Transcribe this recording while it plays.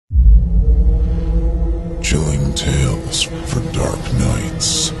Chilling tales for dark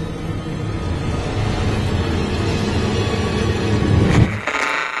nights.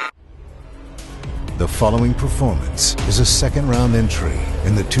 The following performance is a second-round entry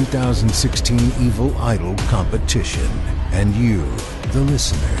in the 2016 Evil Idol competition, and you, the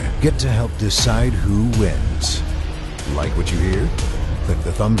listener, get to help decide who wins. Like what you hear? Click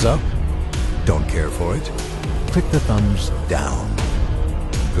the thumbs up. Don't care for it? Click the thumbs down.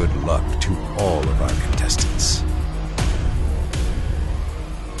 Good luck to all of our contestants.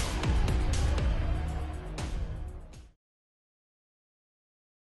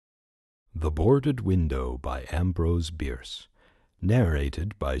 The Boarded Window by Ambrose Bierce.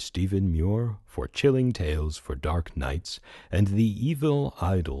 Narrated by Muir for Chilling Tales for Dark Nights and the Evil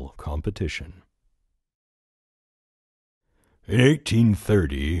Idol competition. In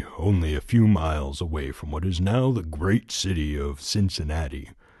 1830, only a few miles away from what is now the great city of Cincinnati,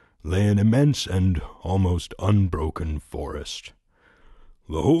 lay an immense and almost unbroken forest.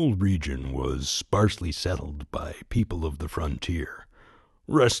 The whole region was sparsely settled by people of the frontier,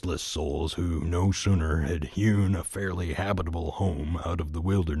 restless souls who no sooner had hewn a fairly habitable home out of the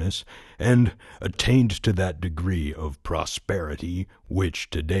wilderness and attained to that degree of prosperity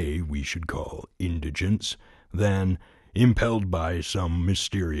which today we should call indigence, than, impelled by some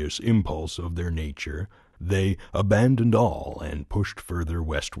mysterious impulse of their nature, they abandoned all and pushed further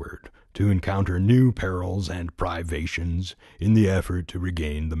westward, to encounter new perils and privations in the effort to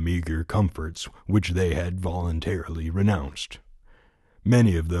regain the meager comforts which they had voluntarily renounced.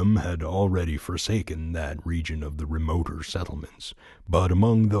 Many of them had already forsaken that region of the remoter settlements, but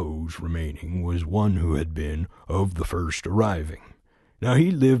among those remaining was one who had been of the first arriving. Now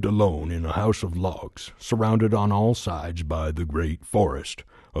he lived alone in a house of logs, surrounded on all sides by the great forest,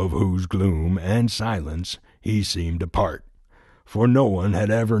 of whose gloom and silence he seemed a part, for no one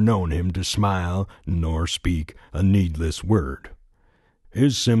had ever known him to smile nor speak a needless word.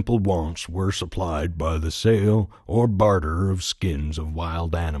 His simple wants were supplied by the sale or barter of skins of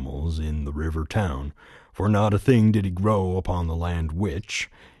wild animals in the river town, for not a thing did he grow upon the land which,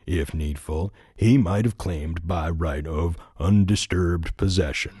 if needful, he might have claimed by right of undisturbed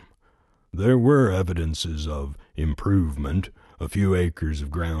possession. There were evidences of improvement, a few acres of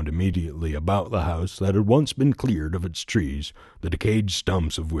ground immediately about the house that had once been cleared of its trees, the decayed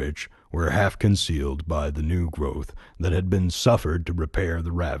stumps of which were half concealed by the new growth that had been suffered to repair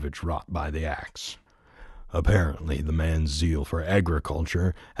the ravage wrought by the axe. Apparently the man's zeal for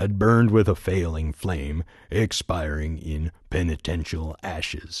agriculture had burned with a failing flame, expiring in penitential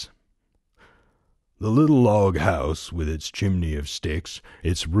ashes. The little log house, with its chimney of sticks,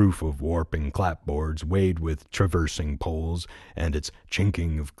 its roof of warping clapboards weighted with traversing poles, and its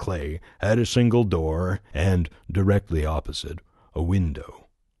chinking of clay, had a single door, and, directly opposite, a window.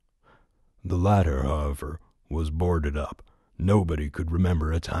 The latter, however, was boarded up. Nobody could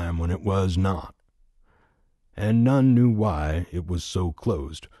remember a time when it was not, and none knew why it was so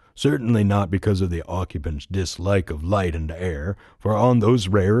closed. Certainly not because of the occupant's dislike of light and air, for on those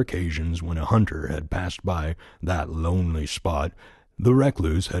rare occasions when a hunter had passed by that lonely spot, the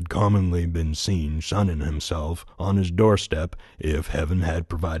recluse had commonly been seen sunning himself on his doorstep if heaven had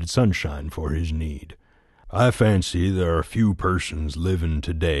provided sunshine for his need. I fancy there are few persons living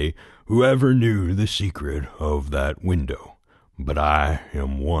today who ever knew the secret of that window, but I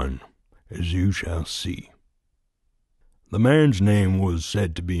am one, as you shall see. The man's name was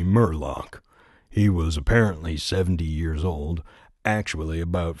said to be Murlock. He was apparently 70 years old, actually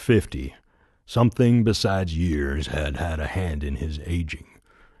about 50. Something besides years had had a hand in his aging.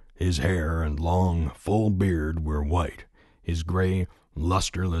 His hair and long, full beard were white, his gray,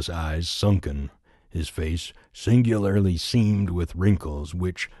 lusterless eyes sunken, his face singularly seamed with wrinkles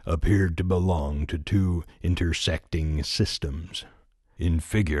which appeared to belong to two intersecting systems. In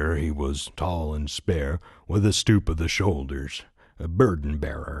figure he was tall and spare, with a stoop of the shoulders, a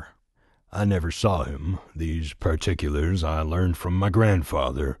burden-bearer. I never saw him. These particulars I learned from my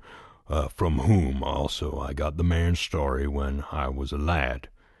grandfather, from whom also I got the man's story when I was a lad.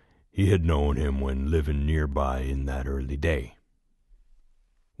 He had known him when living nearby in that early day.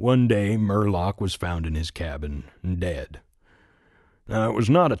 One day Murlock was found in his cabin, dead. Now it was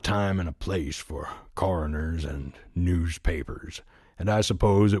not a time and a place for coroners and newspapers, and I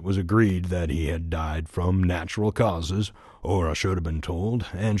suppose it was agreed that he had died from natural causes, or I should have been told,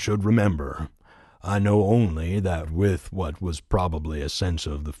 and should remember. I know only that with what was probably a sense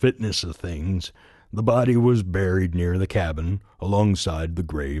of the fitness of things, the body was buried near the cabin, alongside the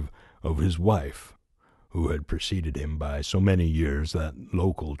grave of his wife, who had preceded him by so many years that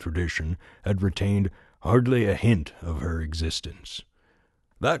local tradition had retained hardly a hint of her existence.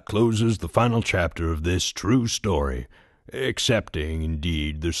 That closes the final chapter of this true story, excepting,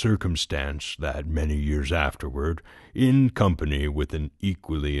 indeed, the circumstance that many years afterward, in company with an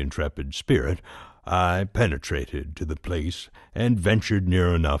equally intrepid spirit, I penetrated to the place and ventured near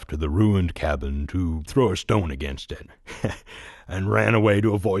enough to the ruined cabin to throw a stone against it, and ran away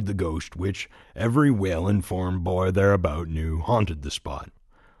to avoid the ghost which every well-informed boy thereabout knew haunted the spot.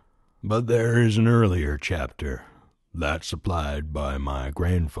 But there is an earlier chapter, that supplied by my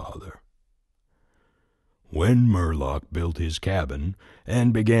grandfather. When Murlock built his cabin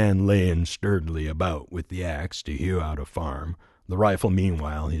and began laying sturdily about with the axe to hew out a farm, the rifle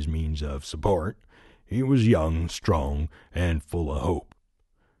meanwhile his means of support, he was young, strong, and full of hope.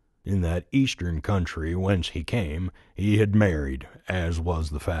 In that eastern country whence he came, he had married, as was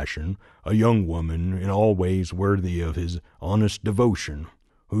the fashion, a young woman in all ways worthy of his honest devotion,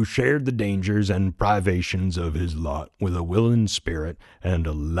 who shared the dangers and privations of his lot with a willing spirit and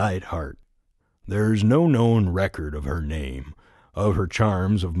a light heart. There is no known record of her name. Of her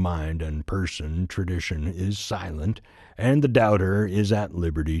charms of mind and person tradition is silent, and the doubter is at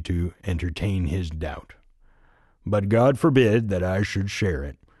liberty to entertain his doubt. But God forbid that I should share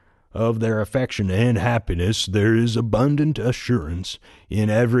it. Of their affection and happiness there is abundant assurance in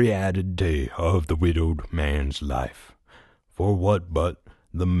every added day of the widowed man's life. For what but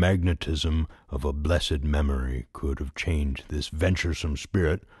the magnetism of a blessed memory could have changed this venturesome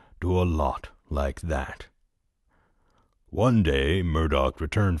spirit to a lot like that? One day Murdoch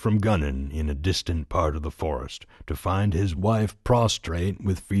returned from gunning in a distant part of the forest to find his wife prostrate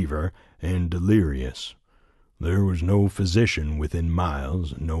with fever and delirious. There was no physician within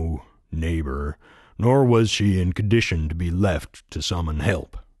miles, no neighbor, nor was she in condition to be left to summon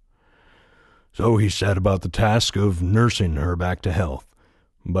help. So he set about the task of nursing her back to health.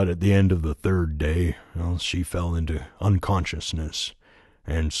 But at the end of the third day, she fell into unconsciousness,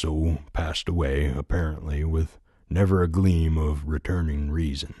 and so passed away, apparently, with never a gleam of returning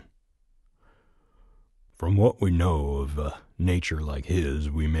reason. From what we know of a nature like his,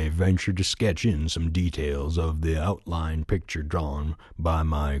 we may venture to sketch in some details of the outline picture drawn by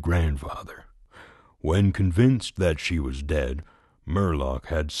my grandfather. When convinced that she was dead, Murlock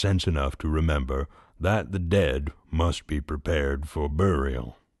had sense enough to remember that the dead must be prepared for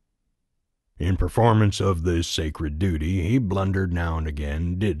burial. In performance of this sacred duty, he blundered now and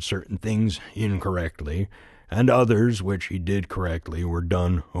again, did certain things incorrectly, and others which he did correctly were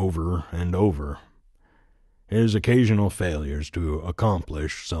done over and over. His occasional failures to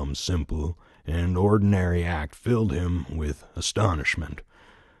accomplish some simple and ordinary act filled him with astonishment,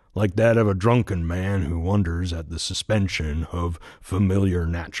 like that of a drunken man who wonders at the suspension of familiar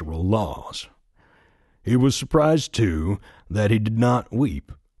natural laws. He was surprised, too, that he did not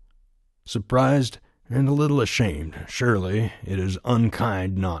weep. Surprised and a little ashamed. Surely it is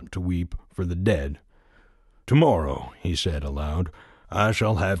unkind not to weep for the dead. "Tomorrow," he said aloud, "I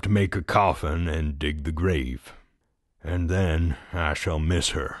shall have to make a coffin and dig the grave. And then I shall miss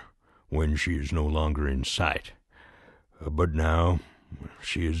her when she is no longer in sight. But now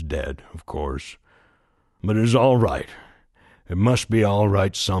she is dead, of course. But it is all right. It must be all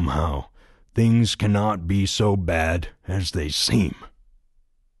right somehow. Things cannot be so bad as they seem."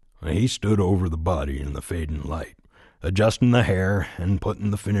 He stood over the body in the fading light, adjusting the hair and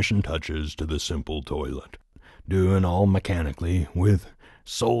putting the finishing touches to the simple toilet, doing all mechanically with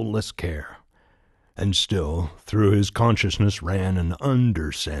soulless care. And still, through his consciousness ran an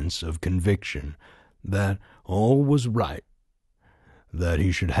under-sense of conviction that all was right, that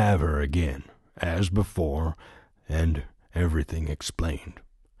he should have her again, as before, and everything explained.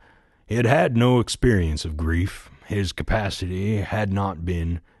 He had had no experience of grief. His capacity had not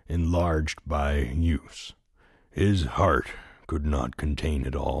been enlarged by use. His heart could not contain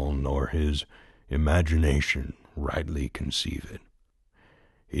it all, nor his imagination rightly conceive it.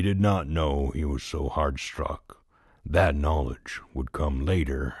 He did not know he was so hard struck. That knowledge would come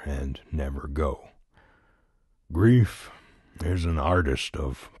later and never go. Grief is an artist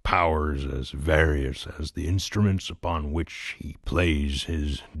of powers as various as the instruments upon which he plays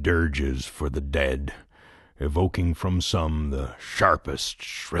his dirges for the dead, evoking from some the sharpest,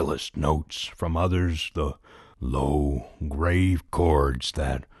 shrillest notes, from others the low, grave chords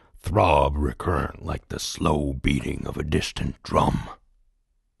that throb recurrent like the slow beating of a distant drum.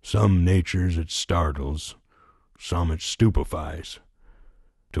 Some natures it startles, some it stupefies.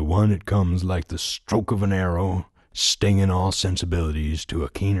 To one it comes like the stroke of an arrow, stinging all sensibilities to a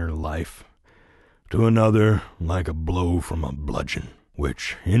keener life. To another, like a blow from a bludgeon,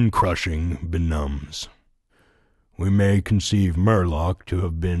 which, in crushing, benumbs. We may conceive Murlock to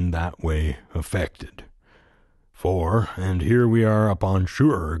have been that way affected. For, and here we are upon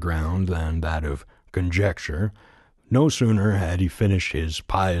surer ground than that of conjecture, no sooner had he finished his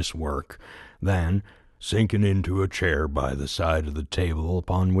pious work than, sinking into a chair by the side of the table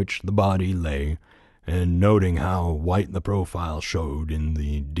upon which the body lay, and noting how white the profile showed in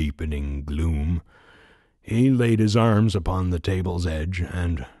the deepening gloom, he laid his arms upon the table's edge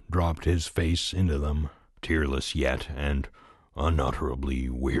and dropped his face into them, tearless yet and unutterably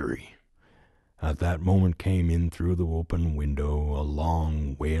weary. At that moment came in through the open window a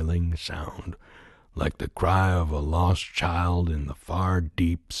long wailing sound, like the cry of a lost child in the far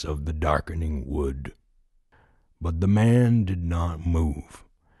deeps of the darkening wood. But the man did not move.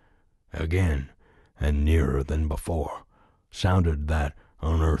 Again, and nearer than before, sounded that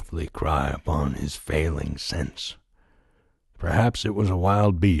unearthly cry upon his failing sense. Perhaps it was a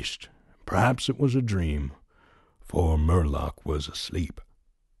wild beast, perhaps it was a dream, for Murlock was asleep.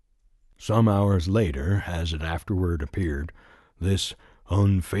 Some hours later, as it afterward appeared, this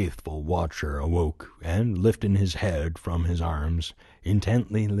unfaithful watcher awoke, and lifting his head from his arms,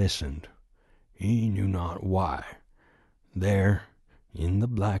 intently listened. He knew not why. There, in the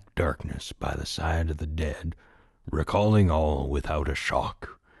black darkness by the side of the dead, recalling all without a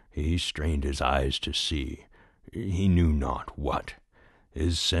shock, he strained his eyes to see, he knew not what.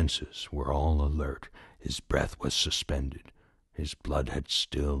 His senses were all alert, his breath was suspended, his blood had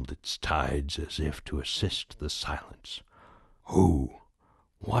stilled its tides as if to assist the silence. Who,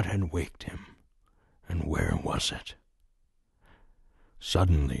 what had waked him, and where was it?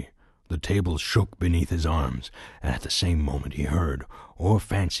 Suddenly the table shook beneath his arms, and at the same moment he heard, or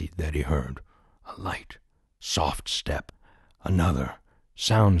fancied that he heard, a light, soft step, another,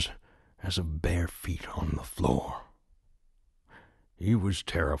 sounds as of bare feet on the floor. He was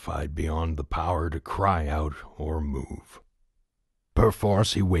terrified beyond the power to cry out or move.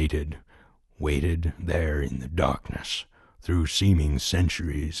 Perforce he waited there in the darkness, through seeming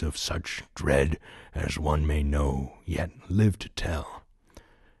centuries of such dread as one may know, yet live to tell.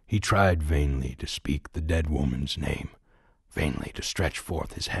 He tried vainly to speak the dead woman's name, vainly to stretch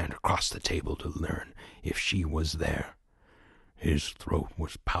forth his hand across the table to learn if she was there. His throat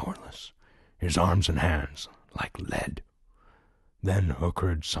was powerless, his arms and hands like lead. Then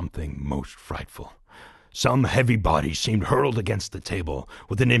occurred something most frightful. Some heavy body seemed hurled against the table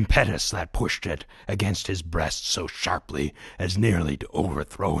with an impetus that pushed it against his breast so sharply as nearly to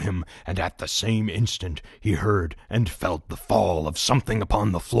overthrow him, and at the same instant he heard and felt the fall of something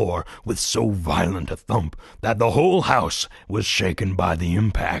upon the floor with so violent a thump that the whole house was shaken by the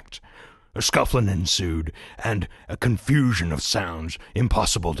impact. A scuffling ensued, and a confusion of sounds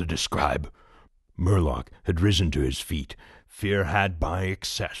impossible to describe. Murlock had risen to his feet. Fear had by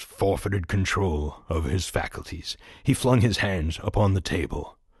excess forfeited control of his faculties. He flung his hands upon the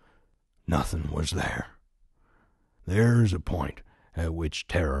table. Nothing was there. There is a point at which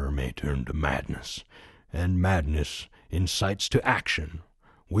terror may turn to madness, and madness incites to action,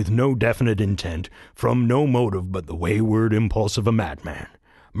 with no definite intent, from no motive but the wayward impulse of a madman.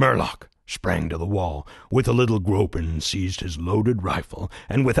 Murlock sprang to the wall, with a little groping seized his loaded rifle,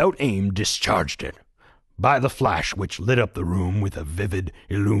 and without aim discharged it. By the flash which lit up the room with a vivid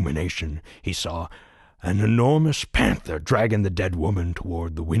illumination, he saw an enormous panther dragging the dead woman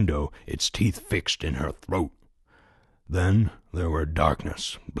toward the window, its teeth fixed in her throat. Then there were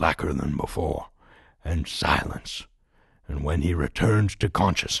darkness, blacker than before, and silence, and when he returned to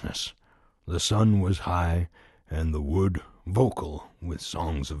consciousness, the sun was high, and the wood vocal with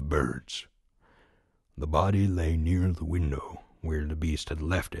songs of birds. The body lay near the window, where the beast had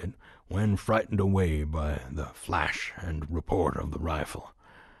left it when frightened away by the flash and report of the rifle.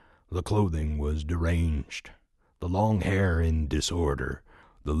 The clothing was deranged, the long hair in disorder,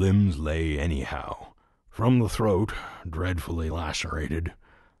 the limbs lay anyhow. From the throat, dreadfully lacerated,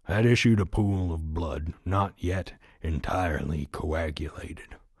 had issued a pool of blood not yet entirely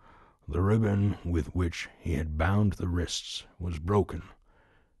coagulated. The ribbon with which he had bound the wrists was broken.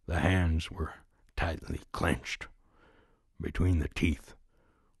 The hands were tightly clenched. Between the teeth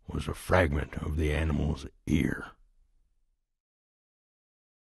was a fragment of the animal's ear.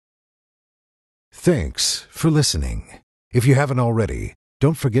 Thanks for listening. If you haven't already,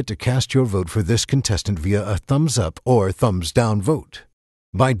 don't forget to cast your vote for this contestant via a thumbs up or thumbs down vote.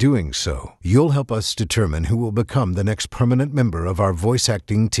 By doing so, you'll help us determine who will become the next permanent member of our voice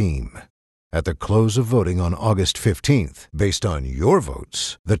acting team. At the close of voting on August 15th, based on your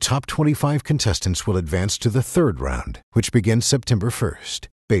votes, the top 25 contestants will advance to the third round, which begins September 1st,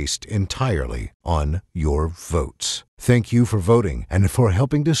 based entirely on your votes. Thank you for voting and for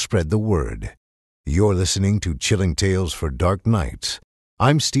helping to spread the word. You're listening to Chilling Tales for Dark Nights.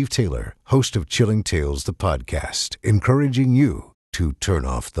 I'm Steve Taylor, host of Chilling Tales, the podcast, encouraging you to turn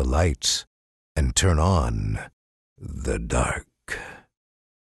off the lights and turn on the dark.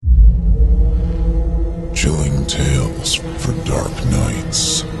 Chilling Tales for Dark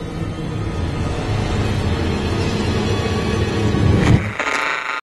Nights.